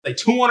a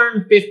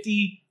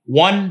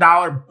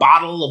 $251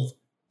 bottle of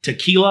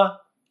tequila.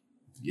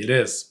 It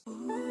is.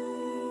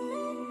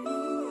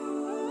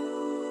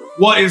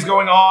 What is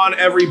going on,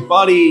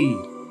 everybody?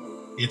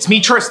 It's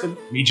me, Tristan.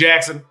 Me,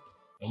 Jackson.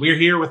 And we're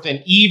here with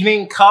an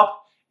evening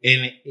cup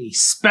in a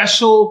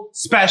special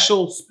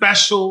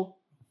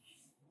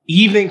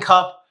evening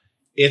cup.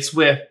 It's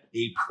with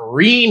a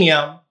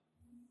premium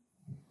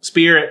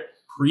spirit,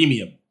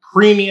 premium,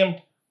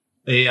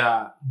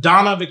 a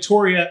Donna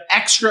Victoria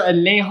Extra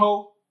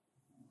Añejo.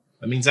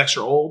 That means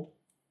extra old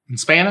in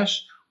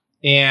Spanish.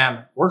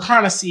 And we're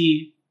trying to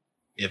see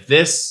if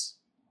this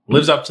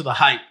lives up to the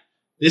hype.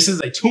 This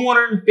is a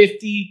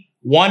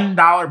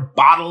 $251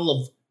 bottle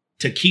of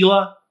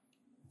tequila.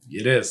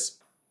 It is.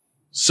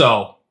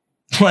 So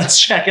let's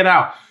check it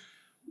out.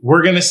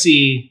 We're going to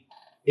see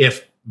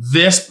if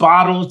this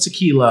bottle of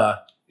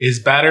tequila is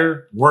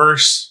better,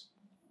 worse,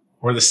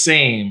 or the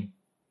same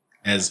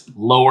as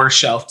lower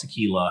shelf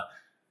tequila.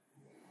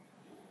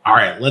 All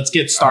right, let's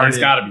get started. It's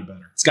got to be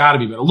better. It's got to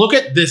be better. Look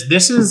at this.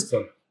 This is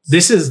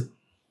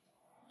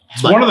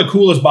It's one of the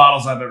coolest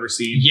bottles I've ever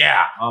seen.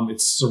 Yeah.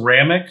 It's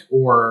ceramic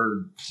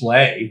or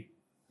clay.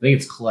 I think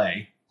it's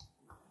clay.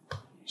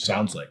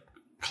 Sounds like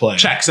clay.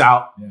 Checks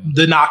out. Yeah.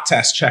 The knock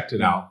test checked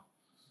it out.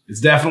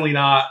 It's definitely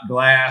not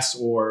glass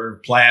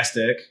or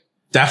plastic.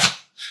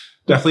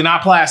 Definitely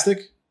not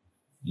plastic.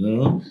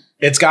 No.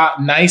 It's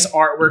got nice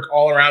artwork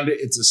all around it.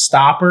 It's a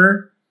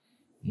stopper.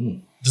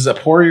 Does it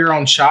pour your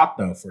own shot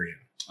though for you?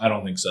 I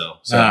don't think so.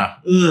 So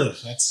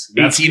That's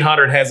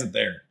 1800 has it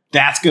there.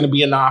 That's going to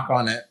be a knock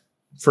on it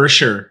for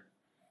sure.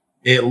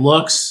 It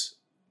looks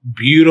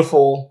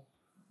beautiful.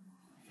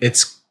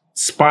 It's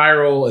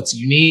spiral. It's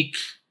unique.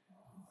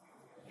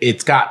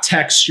 It's got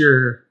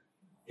texture.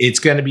 It's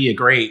going to be a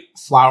great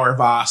flower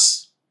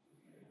vase.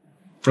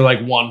 For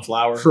like one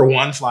flower. For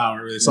one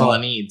flower. That's all it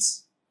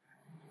needs.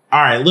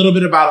 All right. A little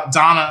bit about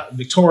Donna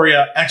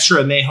Victoria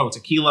Extra Añejo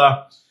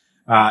Tequila.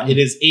 It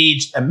is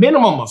aged a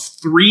minimum of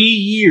 3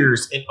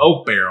 years in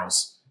oak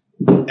barrels.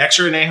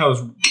 Extra Añejo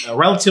is a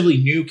relatively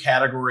new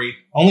category,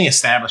 only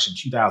established in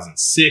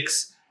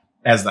 2006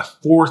 as the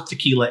 4th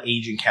tequila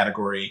aging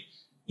category.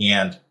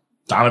 And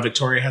Donna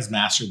Victoria has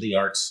mastered the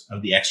arts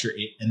of the Extra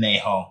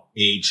Añejo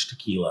aged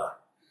tequila.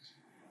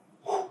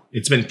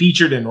 It's been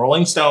featured in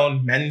Rolling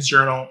Stone, Men's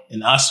Journal,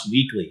 and Us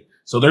Weekly.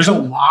 So there's a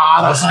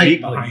lot of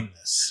hype behind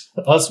this.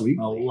 Us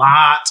Weekly. A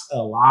lot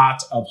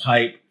of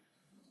hype.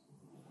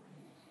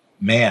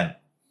 Man,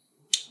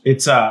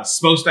 it's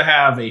supposed to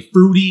have a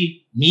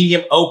fruity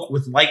medium oak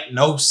with light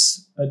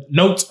notes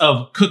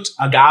of cooked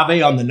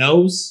agave on the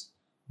nose.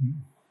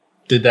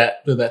 Did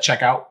that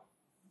check out?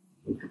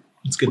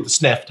 Let's get the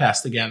sniff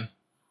test again.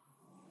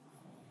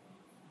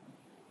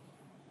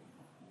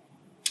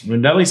 I mean,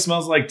 it definitely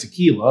smells like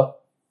tequila.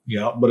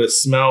 Yeah, but it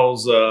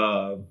smells.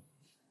 I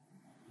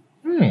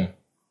mean,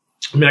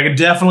 I can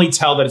definitely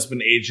tell that it's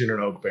been aged in an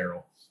oak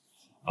barrel.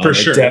 For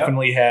sure. It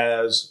definitely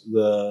has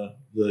the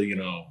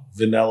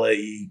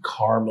vanilla-y,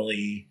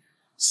 caramely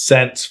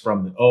scent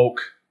from the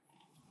oak.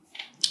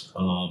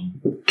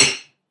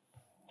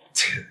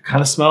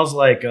 Kind of smells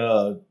like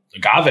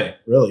agave,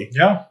 really.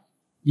 Yeah.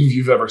 If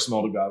you've ever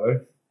smelled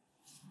agave,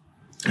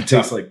 it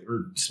tastes like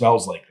or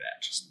smells like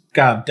that. Just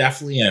got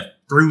definitely a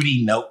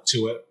fruity note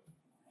to it.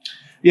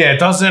 Yeah, it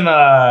doesn't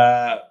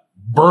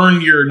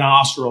burn your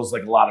nostrils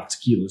like a lot of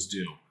tequilas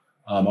do.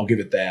 I'll give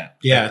it that.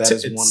 Yeah, that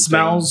it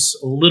smells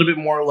a little bit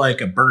more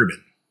like a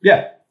bourbon.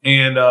 Yeah,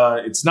 and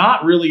it's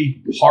not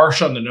really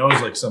harsh on the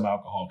nose like some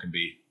alcohol can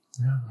be.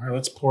 Yeah, all right,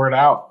 let's pour it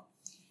out.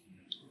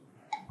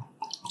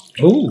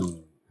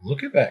 Ooh,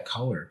 look at that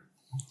color.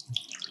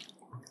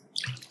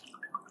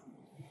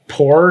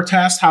 Pour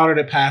test? How did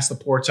it pass the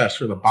pour test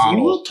for the bottle?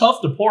 It's a little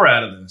tough to pour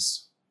out of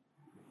this.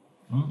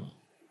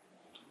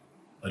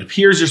 It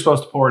appears you're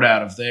supposed to pour it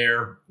out of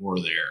there or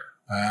there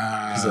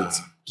because it's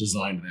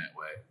designed that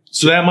way.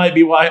 So that might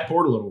be why it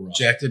poured a little rough.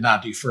 Jack did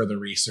not do further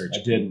research.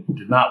 I did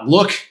not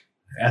look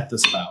at the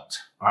spout.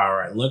 All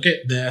right, look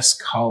at this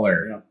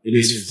color. Yeah. It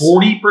is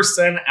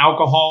 40%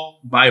 alcohol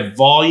by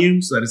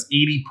volume, so that is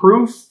 80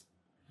 proof.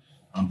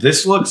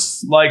 This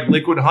looks like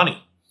liquid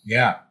honey.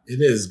 Yeah, it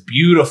is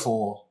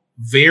beautiful.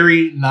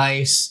 Very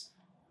nice,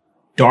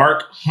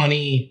 dark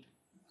honey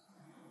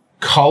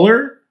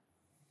color.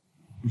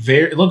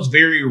 It looks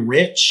very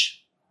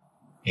rich,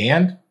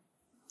 and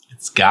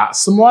it's got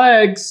some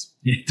legs.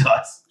 It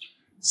does.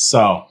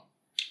 So,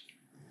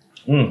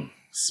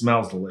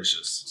 smells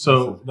delicious.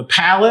 So the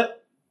palate.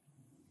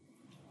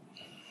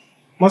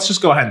 Let's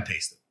just go ahead and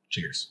taste it.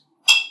 Cheers.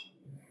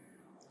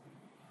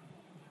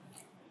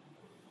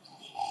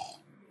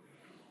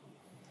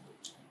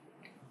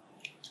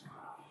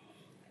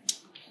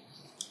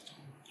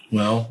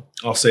 Well,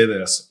 I'll say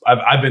this.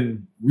 I've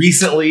been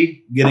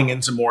recently getting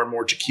into more and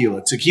more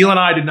tequila. Tequila and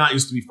I did not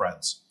used to be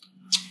friends.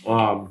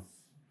 And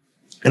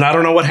I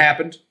don't know what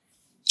happened.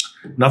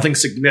 Nothing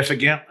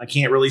significant. I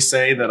can't really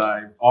say that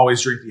I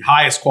always drink the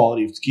highest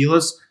quality of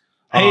tequilas.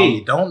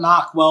 Hey, don't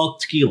knock well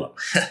tequila.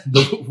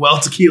 Well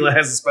tequila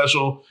has a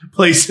special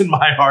place in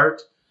my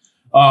heart.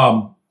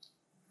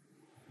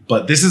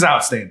 But this is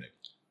outstanding.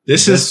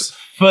 This is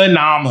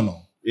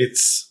phenomenal. It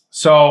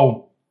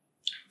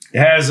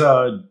has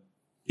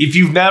if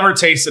you've never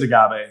tasted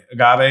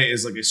agave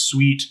is like a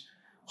sweet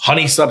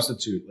honey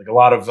substitute. Like a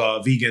lot of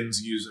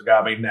vegans use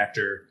agave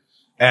nectar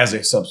as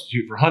a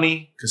substitute for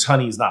honey because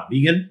honey is not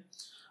vegan.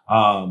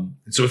 And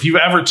so if you've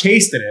ever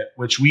tasted it,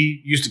 which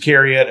we used to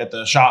carry it at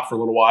the shop for a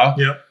little while,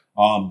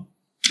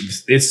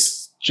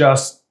 it's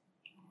just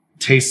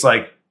tastes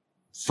like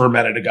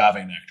fermented agave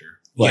nectar.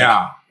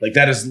 Like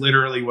that is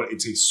literally what it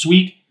tastes.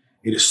 Sweet.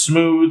 It is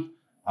smooth.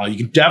 You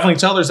can definitely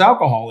tell there's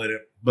alcohol in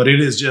it, but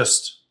it is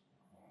just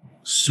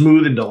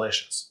smooth and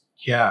delicious.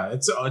 Yeah,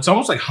 it's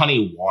almost like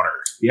honey water.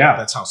 Yeah,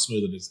 that's how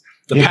smooth it is.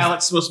 The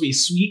palate's supposed to be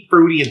sweet,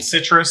 fruity, and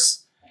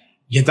citrus.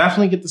 You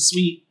definitely get the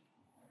sweet.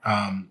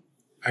 I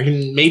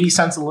can maybe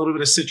sense a little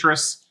bit of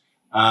citrus.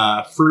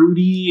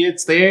 Fruity,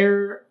 it's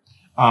there.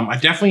 I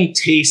definitely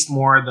taste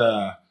more of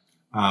the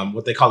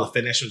what they call the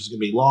finish, which is going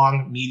to be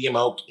long, medium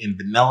oak, and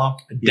vanilla.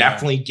 I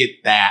definitely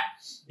get that.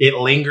 It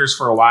lingers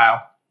for a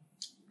while.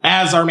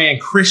 As our man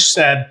Chris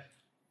said,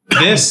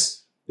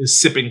 this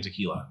is sipping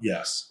tequila.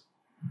 Yes.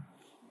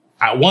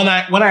 When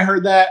I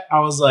heard that, I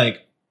was like,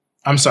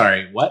 I'm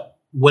sorry, what?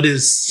 What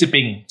is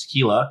sipping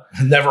tequila?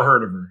 Never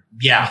heard of her.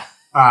 Yeah.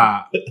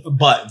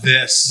 But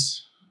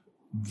this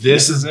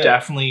is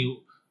definitely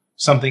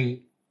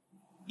something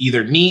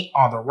either neat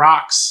on the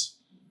rocks.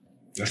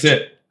 That's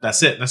it.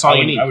 That's all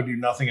you need. I would do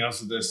nothing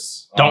else with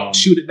this. Don't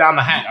shoot it down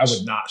the hatch. I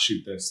would not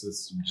shoot this.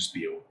 This would just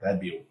be a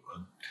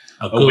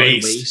good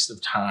waste. waste of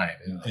time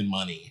and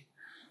money.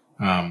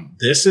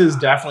 This is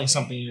definitely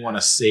something you want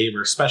to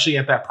savor, especially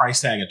at that price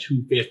tag of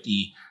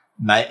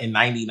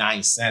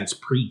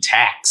 $250.99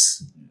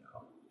 pre-tax.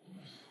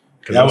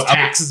 Because those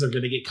taxes are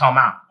going to come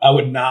out. I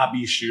would not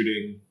be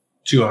shooting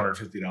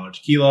 $250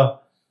 tequila.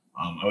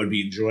 I would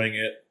be enjoying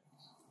it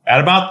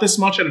at about this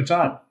much at a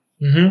time.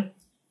 Mm-hmm.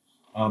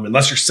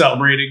 Unless you're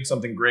celebrating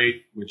something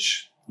great,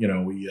 which,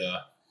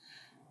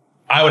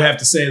 I would have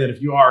to say that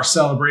if you are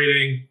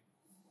celebrating,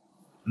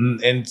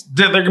 and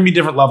there can be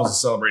different levels of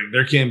celebrating.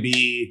 There can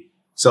be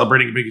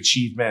celebrating a big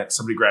achievement.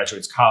 Somebody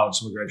graduates college,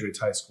 somebody graduates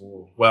high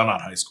school. Well, not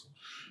high school,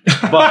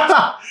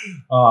 but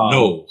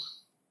no.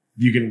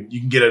 You can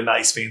get a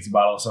nice fancy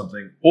bottle of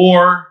something.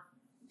 Or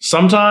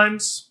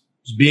sometimes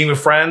just being with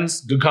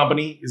friends, good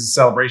company is a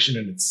celebration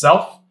in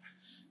itself.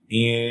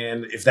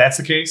 And if that's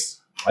the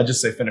case, I just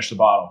say finish the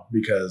bottle,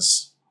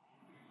 because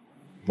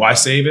why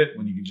save it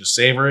when you can just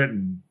savor it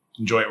and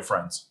enjoy it with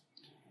friends?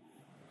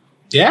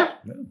 Yeah.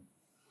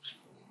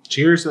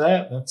 Cheers to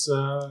that. That's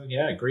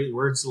great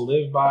words to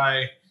live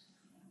by.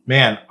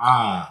 Man,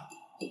 I'm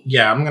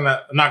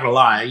not gonna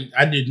lie.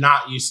 I did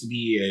not used to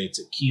be a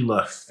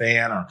tequila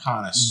fan or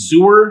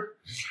connoisseur.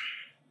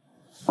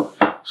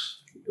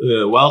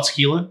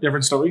 Tequila,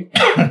 different story.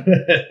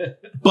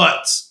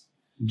 But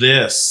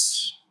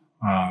this,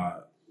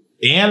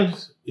 and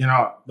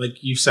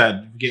like you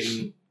said,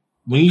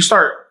 when you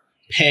start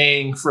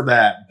paying for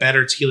that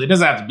better tequila, it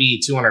doesn't have to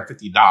be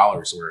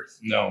 $250 worth.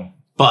 No,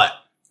 but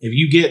if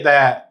you get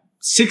that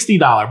 $60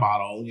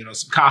 bottle,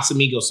 some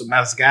Casamigos, some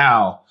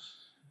Mezcal,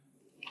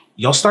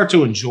 you'll start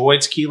to enjoy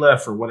tequila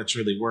for what it's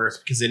really worth,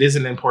 because it is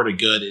an imported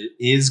good.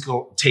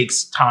 It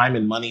takes time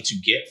and money to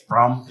get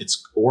from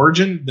its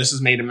origin. This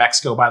is made in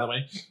Mexico, by the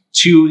way,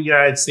 to the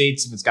United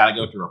States, and it's got to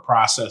go through a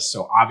process.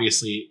 So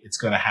obviously it's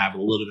going to have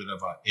a little bit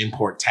of an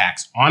import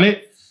tax on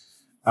it.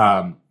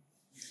 And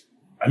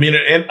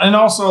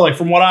also, like,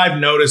 from what I've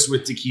noticed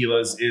with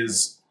tequilas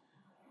is,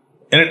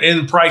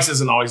 and price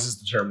isn't always this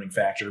determining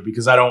factor,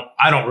 because I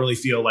don't really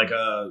feel like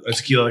a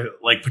tequila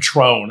like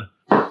Patron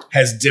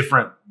has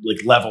different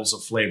like levels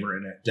of flavor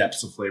in it,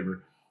 depths of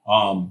flavor.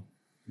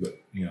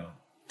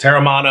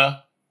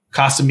 Terramana,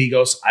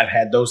 Casamigos, I've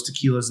had those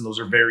tequilas, and those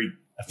are I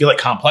feel like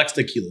complex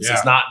tequilas. Yeah.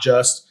 It's not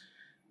just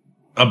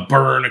a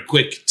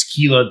quick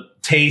tequila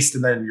taste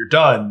and then you're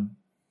done.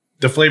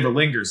 The flavor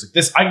lingers. Like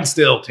this, I can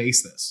still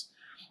taste this,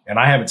 and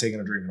I haven't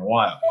taken a drink in a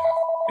while.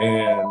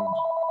 And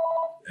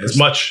as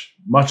much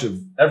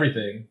of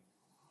everything,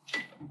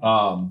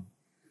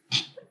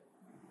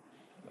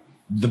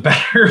 the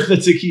better the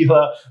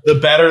tequila, the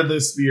better the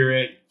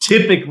spirit.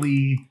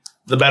 Typically,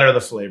 the better the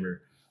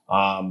flavor.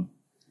 Once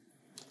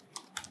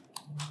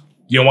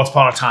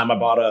upon a time, I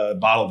bought a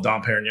bottle of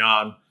Dom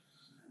Perignon.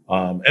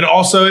 And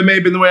also, it may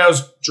have been the way I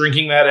was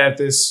drinking that at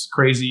this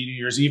crazy New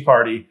Year's Eve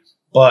party,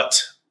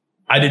 but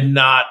I did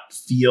not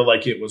feel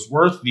like it was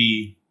worth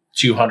the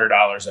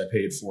 $200 I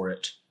paid for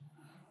it.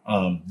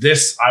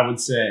 This, I would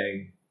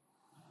say,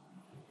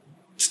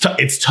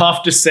 it's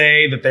tough to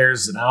say that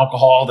there's an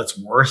alcohol that's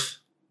worth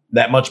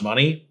that much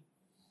money.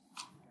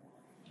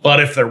 But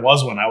if there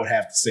was one, I would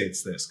have to say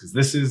it's this, because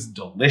this is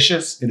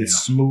delicious. It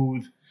is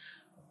smooth.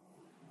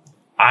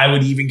 I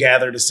would even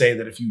gather to say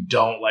that if you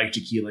don't like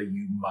tequila,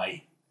 you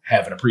might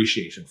have an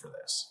appreciation for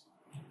this.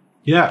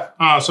 Yeah.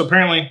 So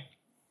apparently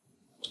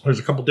there's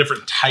a couple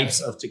different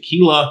types of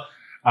tequila.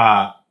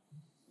 I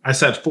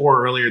said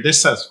 4 earlier.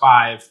 This says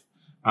 5.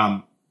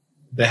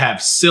 They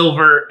have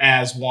silver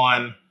as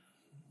one,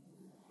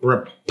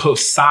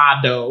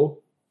 reposado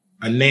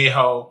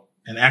añejo,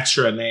 an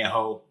extra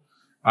añejo,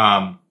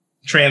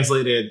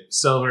 translated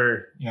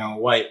silver,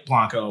 white,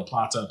 blanco,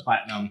 plata,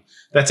 platinum.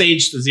 That's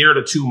aged to 0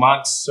 to 2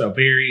 months, so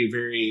very,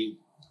 very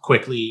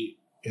quickly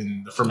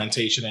in the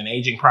fermentation and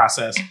aging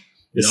process.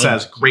 It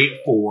says great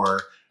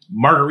for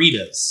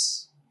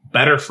margaritas,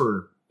 better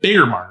for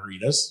bigger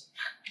margaritas.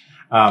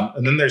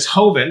 And then there's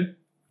Joven,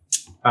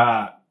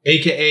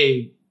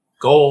 aka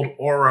Gold,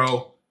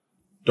 Oro,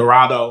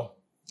 Dorado.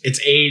 Its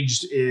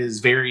aged is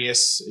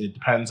various. It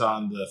depends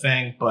on the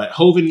thing, but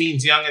Joven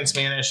means young in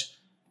Spanish.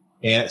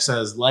 And it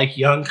says, like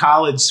young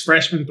college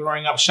freshmen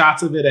throwing up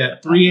shots of it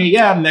at 3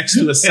 a.m. next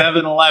to a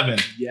 7-Eleven.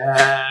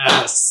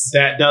 Yes.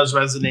 That does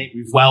resonate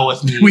well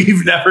with me.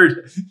 We've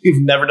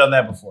never done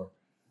that before.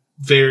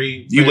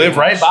 Very. You live much.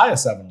 right by a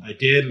 7-Eleven. I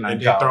did, and I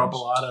did throw up a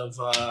lot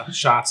of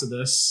shots of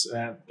this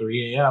at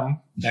 3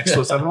 a.m. next to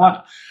a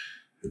 7-Eleven.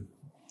 It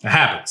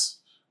happens.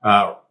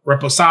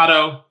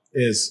 Reposado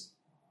is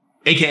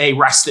AKA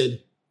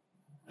rested,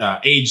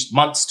 aged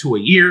months to a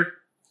year.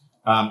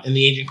 And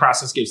the aging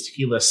process gives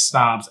tequila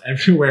snobs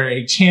everywhere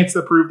a chance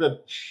to prove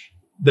that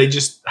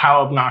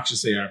how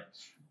obnoxious they are.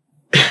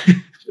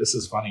 This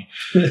is funny.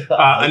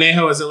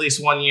 Añejo is at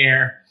least 1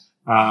 year.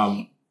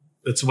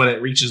 It's when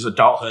it reaches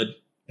adulthood,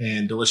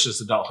 and delicious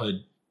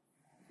adulthood,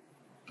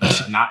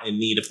 not in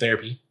need of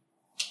therapy.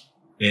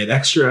 And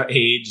extra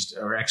aged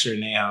or extra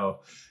añejo,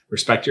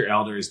 respect your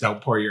elders.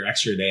 Don't pour your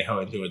extra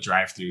añejo into a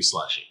drive-through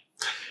slushy.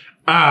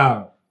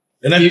 And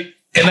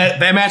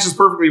that matches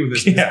perfectly with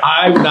this. Yeah.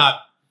 I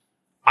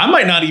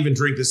might not even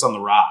drink this on the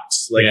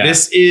rocks.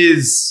 This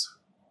is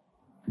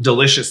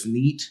delicious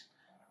neat.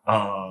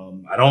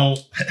 I don't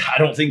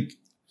think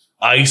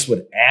ice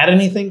would add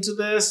anything to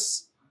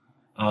this.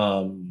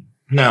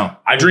 No,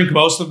 I drink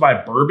most of my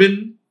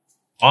bourbon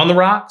on the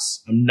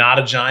rocks. I'm not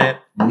a giant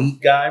neat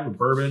guy with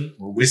bourbon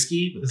or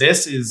whiskey, but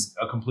this is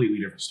a completely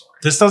different story.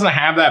 This doesn't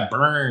have that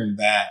burn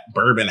that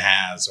bourbon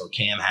has or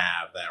can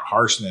have, that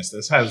harshness.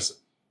 This has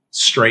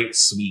straight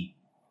sweet,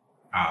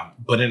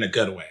 but in a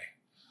good way.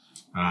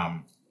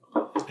 And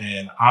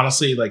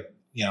honestly,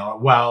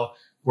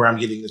 where I'm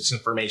getting this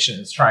information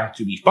is trying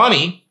to be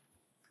funny.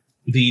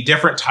 The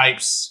different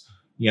types,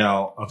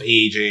 of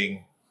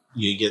aging,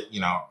 you get,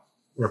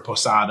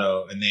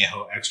 reposado,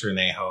 añejo, extra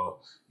añejo,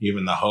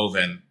 even the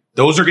Joven.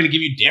 Those are going to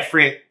give you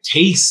different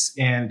tastes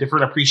and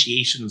different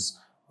appreciations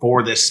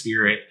for this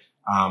spirit.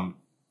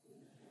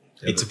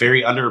 It's a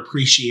very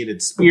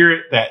underappreciated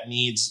spirit that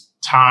needs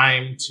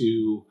time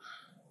to,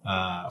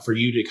 for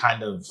you to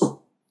kind of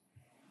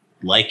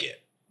like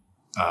it.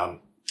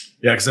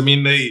 Because with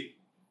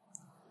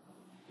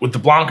the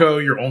Blanco,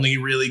 you're only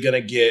really going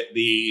to get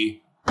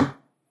the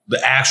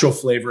actual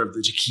flavor of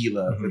the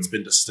tequila that's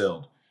been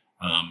distilled.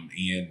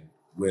 And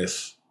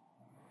with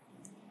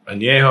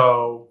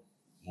añejo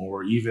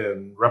or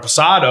even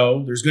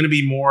reposado, there's going to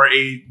be more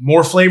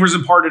flavors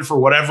imparted for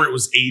whatever it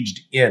was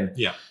aged in.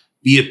 Yeah.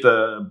 Be it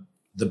the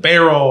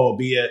barrel,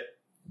 be it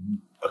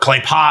a clay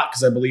pot,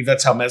 because I believe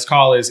that's how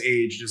mezcal is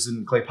aged, is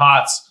in clay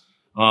pots.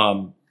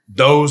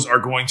 Those are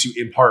going to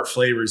impart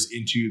flavors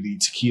into the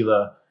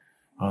tequila.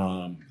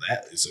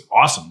 That is an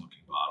awesome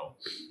looking bottle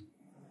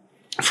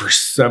for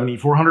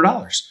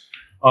 $7,400.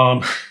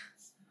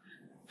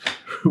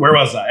 Where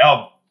was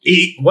I?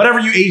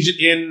 Whatever you age it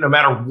in, no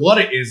matter what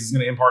it is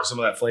going to impart some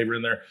of that flavor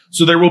in there.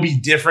 So there will be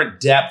different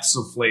depths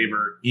of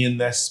flavor in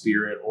this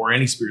spirit or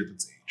any spirit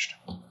that's aged.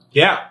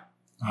 Yeah.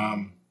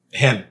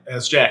 And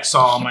as Jack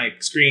saw on my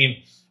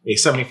screen, a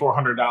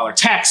 $7,400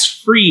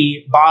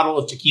 tax-free bottle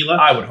of tequila.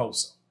 I would hope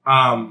so.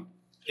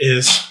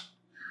 Is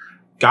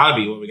gotta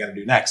be what we gotta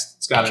do next.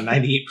 It's got a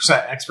 98%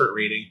 expert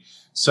rating.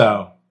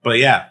 So, but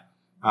yeah,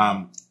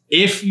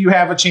 if you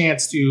have a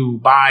chance to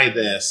buy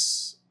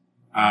this,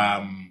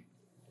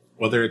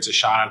 whether it's a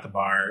shot at the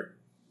bar,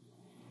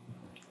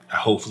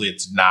 hopefully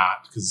it's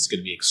not, because it's going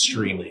to be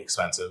extremely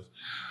expensive,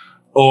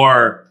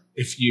 or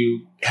if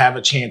you have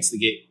a chance to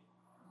get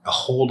a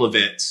hold of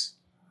it,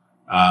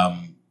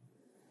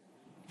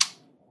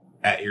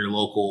 at your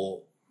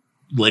local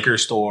liquor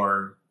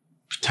store,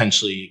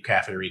 potentially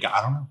Cafe Rica.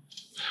 I don't know.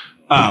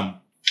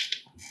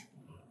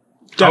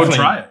 I would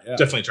try it. Yeah.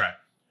 Definitely try it.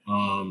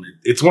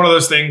 It's one of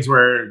those things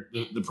where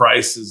the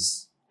price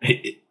is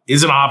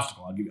an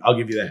obstacle. I'll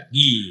give you that.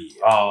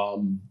 Yeah.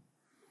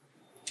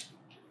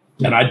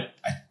 And I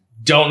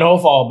don't know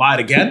if I'll buy it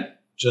again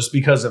just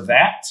because of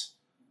that,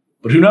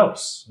 but who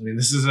knows? I mean,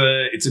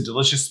 it's a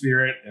delicious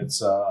spirit.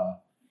 It's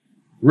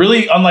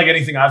really unlike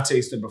anything I've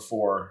tasted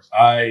before.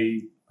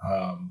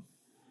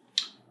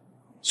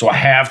 So I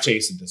have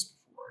tasted this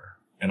before,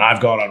 and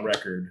I've gone on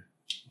record.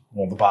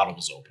 Well, the bottle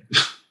was open.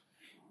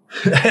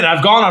 And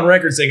I've gone on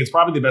record saying it's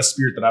probably the best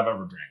spirit that I've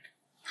ever drank.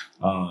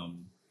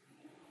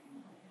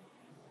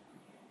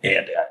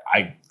 And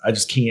I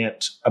just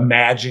can't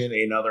imagine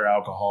another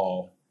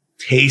alcohol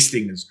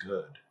tasting as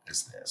good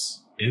as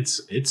this.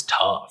 It's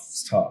tough.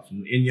 It's tough.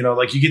 And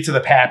like you get to the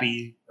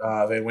Pappy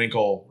Van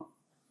Winkle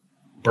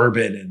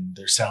bourbon and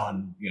they're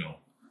selling,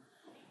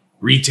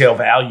 retail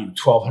value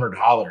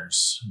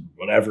 $1,200,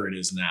 whatever it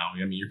is now.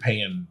 I mean, you're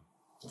paying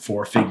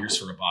 4 figures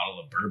for a bottle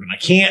of bourbon. I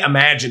can't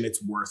imagine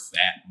it's worth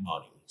that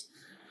money.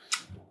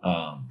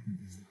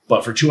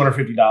 But for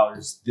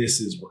 $250, this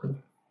is worth it,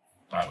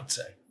 I would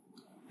say.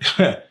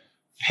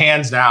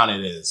 Hands down,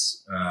 it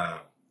is.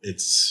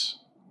 It's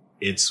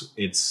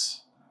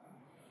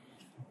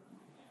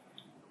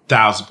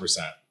 1,000%.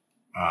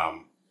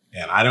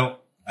 And I don't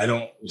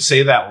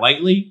say that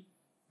lightly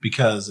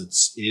because it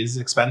is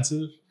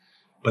expensive,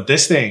 but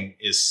this thing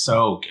is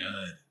so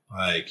good.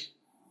 Like,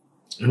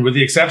 and with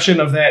the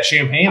exception of that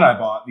champagne I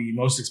bought, the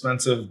most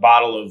expensive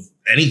bottle of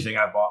anything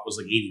I bought was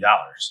like $80.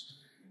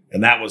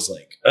 And that was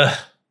like, ugh,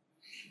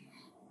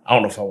 I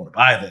don't know if I want to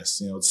buy this.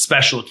 You know, it's a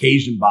special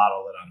occasion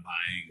bottle that I'm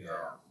buying.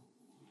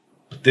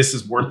 But this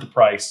is worth the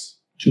price,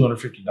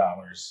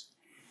 $250.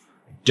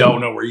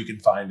 Don't know where you can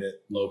find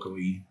it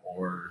locally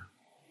or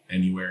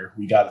anywhere.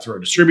 We got it through a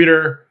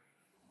distributor.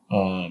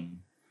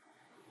 And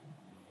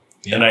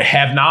I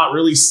have not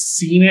really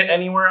seen it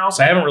anywhere else.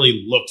 I haven't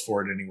really looked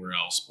for it anywhere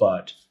else,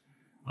 but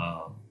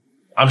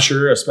I'm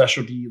sure a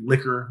specialty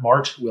liquor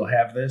mart will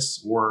have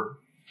this, or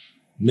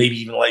maybe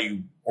even let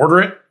you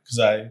order it, because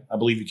I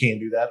believe you can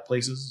do that at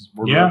places.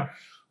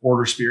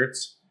 Order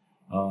spirits,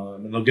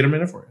 and they'll get them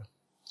in it for you.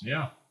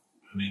 Yeah.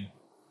 I mean,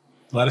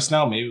 let us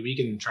know. Maybe we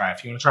can try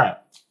if you want to try it.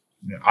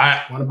 Yeah.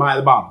 I want to buy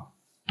the bottle.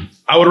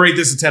 I would rate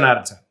this a 10 out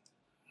of 10.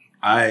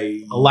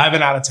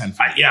 11 out of 10.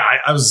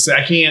 I was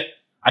I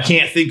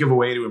can't think of a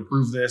way to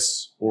improve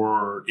this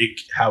or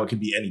how it could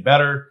be any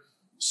better.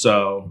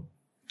 So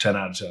 10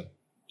 out of 10.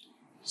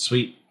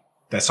 Sweet.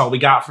 That's all we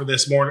got for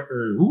this morning.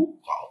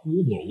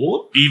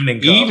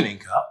 Evening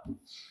cup.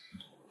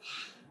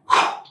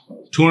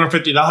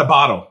 $250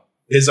 bottle.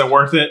 Is it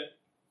worth it?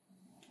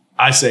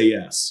 I say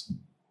yes.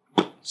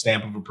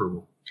 Stamp of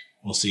approval.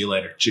 We'll see you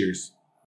later. Cheers.